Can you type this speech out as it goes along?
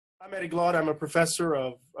I'm Eddie Glaude. I'm a professor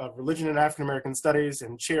of religion and African American studies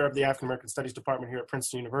and chair of the African American Studies Department here at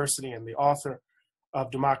Princeton University and the author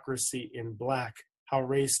of Democracy in Black: How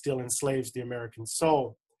Race Still Enslaves the American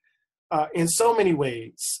Soul. In so many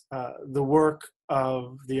ways, the work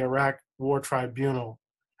of the Iraq War Tribunal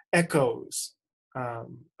echoes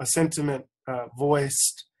a sentiment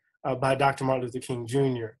voiced by Dr. Martin Luther King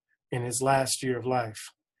Jr. in his last year of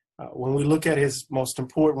life. When we look at his most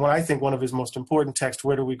important, I think one of his most important texts,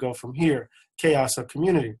 Where Do We Go From Here? Chaos or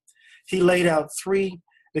Community, he laid out three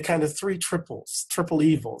triple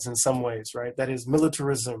evils in some ways, right? That is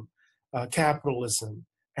militarism, capitalism,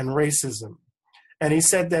 and racism. And he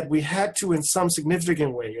said that we had to, in some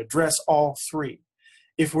significant way, address all three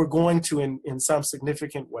if we're going to, in some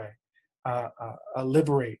significant way,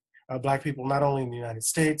 liberate Black people, not only in the United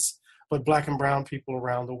States, but Black and brown people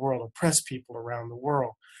around the world, oppressed people around the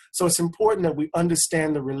world. So it's important that we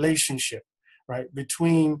understand the relationship, right,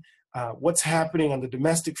 between what's happening on the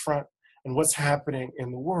domestic front and what's happening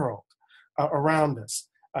in the world around us.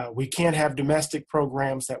 We can't have domestic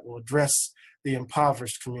programs that will address the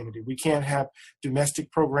impoverished community. We can't have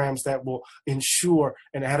domestic programs that will ensure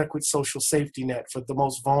an adequate social safety net for the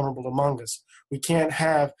most vulnerable among us. We can't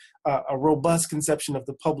have a robust conception of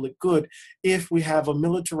the public good if we have a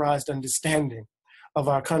militarized understanding of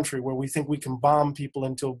our country where we think we can bomb people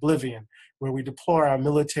into oblivion, where we deploy our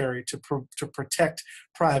military to protect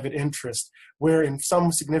private interest, where in some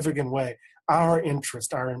significant way our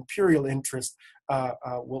interest, our imperial interest,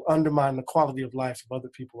 will undermine the quality of life of other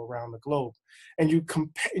people around the globe. And you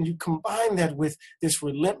combine that with this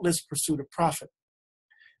relentless pursuit of profit,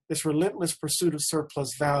 this relentless pursuit of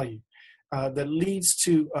surplus value that leads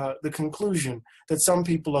to the conclusion that some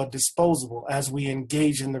people are disposable as we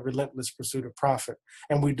engage in the relentless pursuit of profit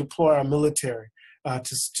and we deploy our military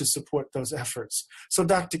to support those efforts. So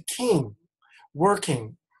Dr. King,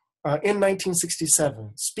 working in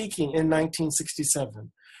 1967, speaking in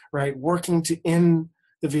 1967, right, working to end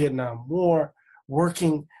the Vietnam War,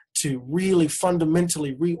 working to really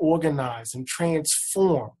fundamentally reorganize and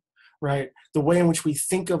transform, right, the way in which we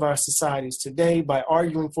think of our societies today by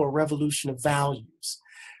arguing for a revolution of values,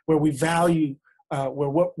 where we value, where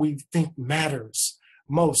what we think matters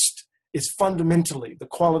most is fundamentally the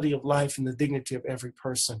quality of life and the dignity of every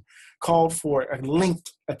person, called for a link,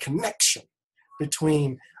 a connection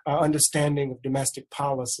between our understanding of domestic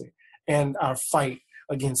policy and our fight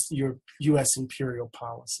against your U.S. imperial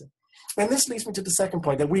policy. And this leads me to the second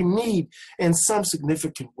point, that we need, in some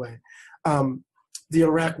significant way, the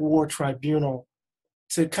Iraq War Tribunal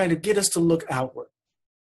to kind of get us to look outward,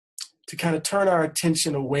 to kind of turn our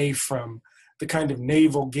attention away from the kind of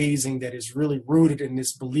navel gazing that is really rooted in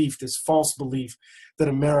this belief, this false belief that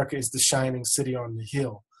America is the shining city on the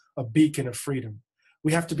hill, a beacon of freedom.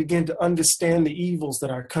 We have to begin to understand the evils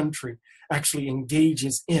that our country actually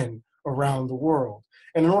engages in around the world.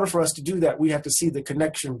 And in order for us to do that, we have to see the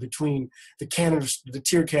connection between the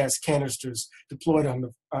tear gas canisters deployed on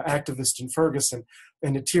the activists in Ferguson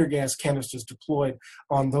and the tear gas canisters deployed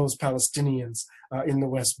on those Palestinians in the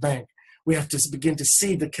West Bank. We have to begin to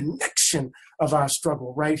see the connection of our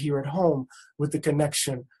struggle right here at home with the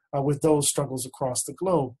connection with those struggles across the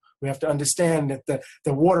globe. We have to understand that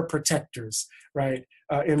the water protectors, right,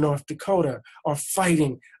 in North Dakota are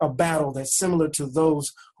fighting a battle that's similar to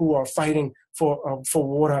those who are fighting for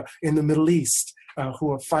water in the Middle East,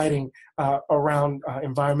 who are fighting around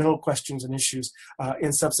environmental questions and issues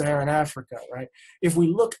in sub-Saharan Africa, right? If we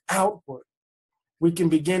look outward, we can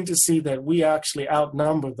begin to see that we actually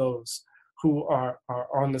outnumber those who are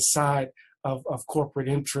on the side of corporate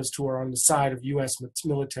interest, who are on the side of U.S.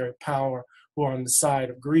 military power, who are on the side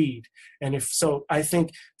of greed. And if so, I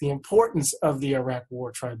think the importance of the Iraq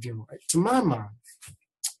War Tribunal, right, to my mind,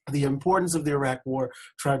 the importance of the Iraq War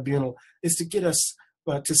Tribunal is to get us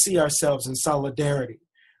to see ourselves in solidarity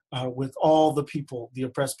with all the people, the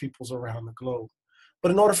oppressed peoples around the globe.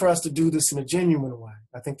 But in order for us to do this in a genuine way,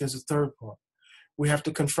 I think there's a third point. We have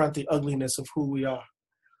to confront the ugliness of who we are.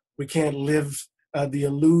 We can't live the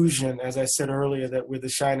illusion, as I said earlier, that we're the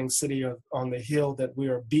shining city on the hill, that we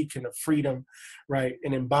are a beacon of freedom, right,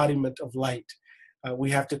 an embodiment of light.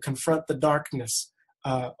 We have to confront the darkness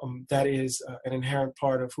that is an inherent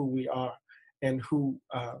part of who we are and who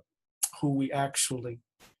we actually,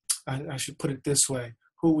 I should put it this way,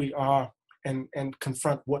 who we are, and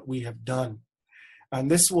confront what we have done.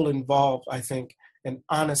 And this will involve, I think, an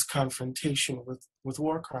honest confrontation with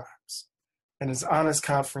war crimes, and an honest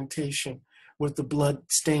confrontation with the blood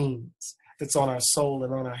stains that's on our soul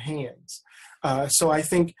and on our hands. So I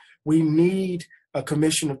think we need a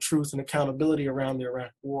commission of truth and accountability around the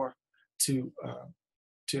Iraq War to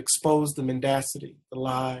to expose the mendacity, the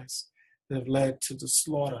lies that have led to the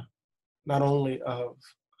slaughter, not only of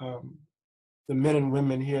the men and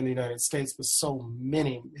women here in the United States, but so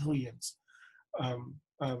many millions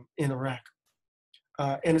in Iraq.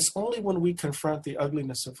 And it's only when we confront the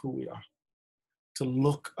ugliness of who we are, to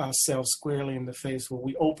look ourselves squarely in the face, where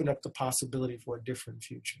we open up the possibility for a different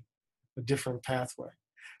future, a different pathway.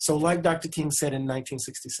 So like Dr. King said in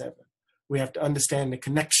 1967, we have to understand the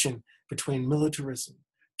connection between militarism,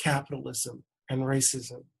 capitalism, and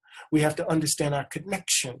racism. We have to understand our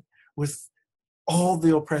connection with all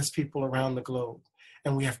the oppressed people around the globe.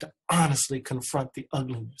 And we have to honestly confront the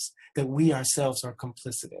ugliness that we ourselves are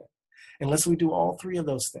complicit in. Unless we do all three of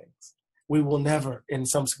those things, we will never, in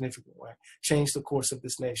some significant way, change the course of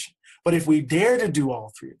this nation. But if we dare to do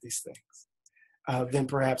all three of these things, then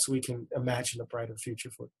perhaps we can imagine a brighter future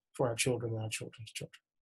for our children and our children's children.